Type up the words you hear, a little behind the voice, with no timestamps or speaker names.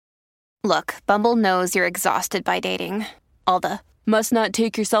Look, Bumble knows you're exhausted by dating. All the must not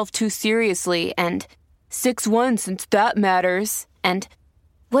take yourself too seriously and 6'1" since that matters. And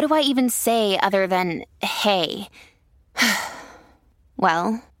what do I even say other than hey?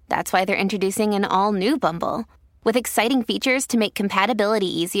 Well, that's why they're introducing an all-new Bumble with exciting features to make compatibility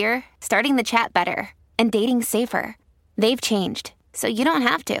easier, starting the chat better, and dating safer. They've changed, so you don't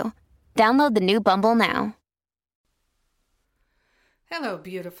have to. Download the new Bumble now. Hello,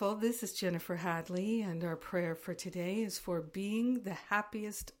 beautiful. This is Jennifer Hadley, and our prayer for today is for being the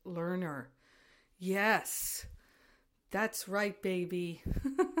happiest learner. Yes, that's right, baby.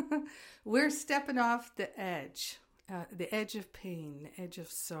 We're stepping off the edge of pain, the edge of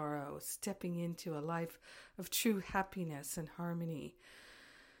sorrow, stepping into a life of true happiness and harmony.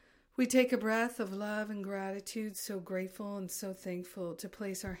 We take a breath of love and gratitude, so grateful and so thankful to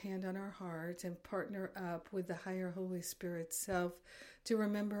place our hand on our heart and partner up with the higher Holy Spirit self to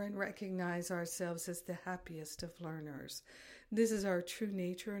remember and recognize ourselves as the happiest of learners. This is our true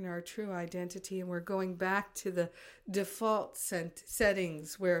nature and our true identity, and we're going back to the default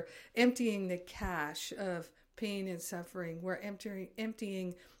settings. We're emptying the cache of pain and suffering. We're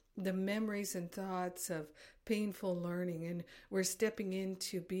emptying the memories and thoughts of painful learning, and we're stepping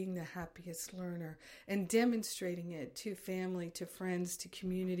into being the happiest learner and demonstrating it to family, to friends, to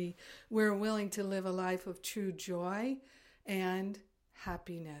community. We're willing to live a life of true joy and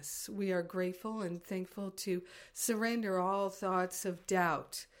happiness. We are grateful and thankful to surrender all thoughts of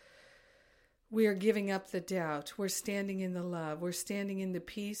doubt. We are giving up the doubt. We're standing in the love. We're standing in the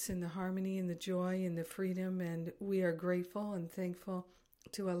peace and the harmony and the joy and the freedom, and we are grateful and thankful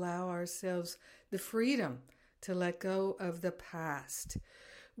to allow ourselves the freedom to let go of the past.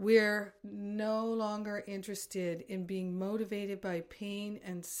 We're no longer interested in being motivated by pain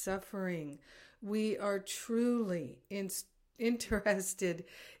and suffering. We are truly interested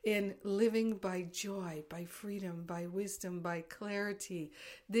in living by joy, by freedom, by wisdom, by clarity.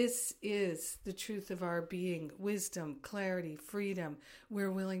 This is the truth of our being: wisdom, clarity, freedom.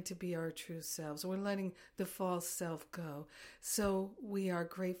 We're willing to be our true selves. We're letting the false self go. So we are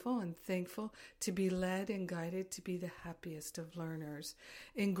grateful and thankful to be led and guided to be the happiest of learners.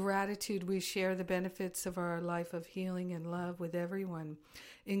 In gratitude, we share the benefits of our life of healing and love with everyone.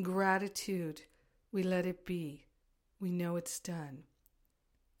 In gratitude, we let it be. We know it's done.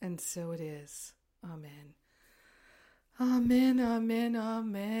 And so it is. Amen. Amen, amen,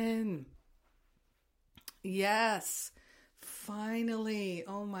 amen. Yes, finally.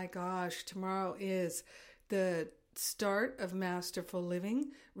 Oh my gosh, tomorrow is the start of Masterful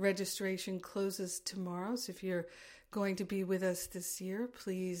Living. Registration closes tomorrow. So if you're going to be with us this year,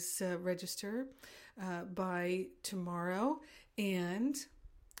 please register by tomorrow. And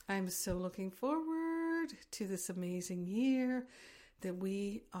I'm so looking forward to this amazing year that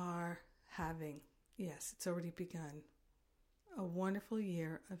we are having. Yes, it's already begun. A wonderful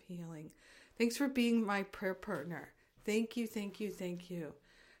year of healing. Thanks for being my prayer partner. Thank you, thank you, thank you.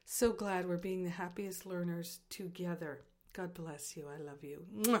 So glad we're being the happiest learners together. God bless you. I love you.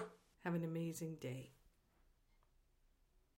 Mwah! Have an amazing day.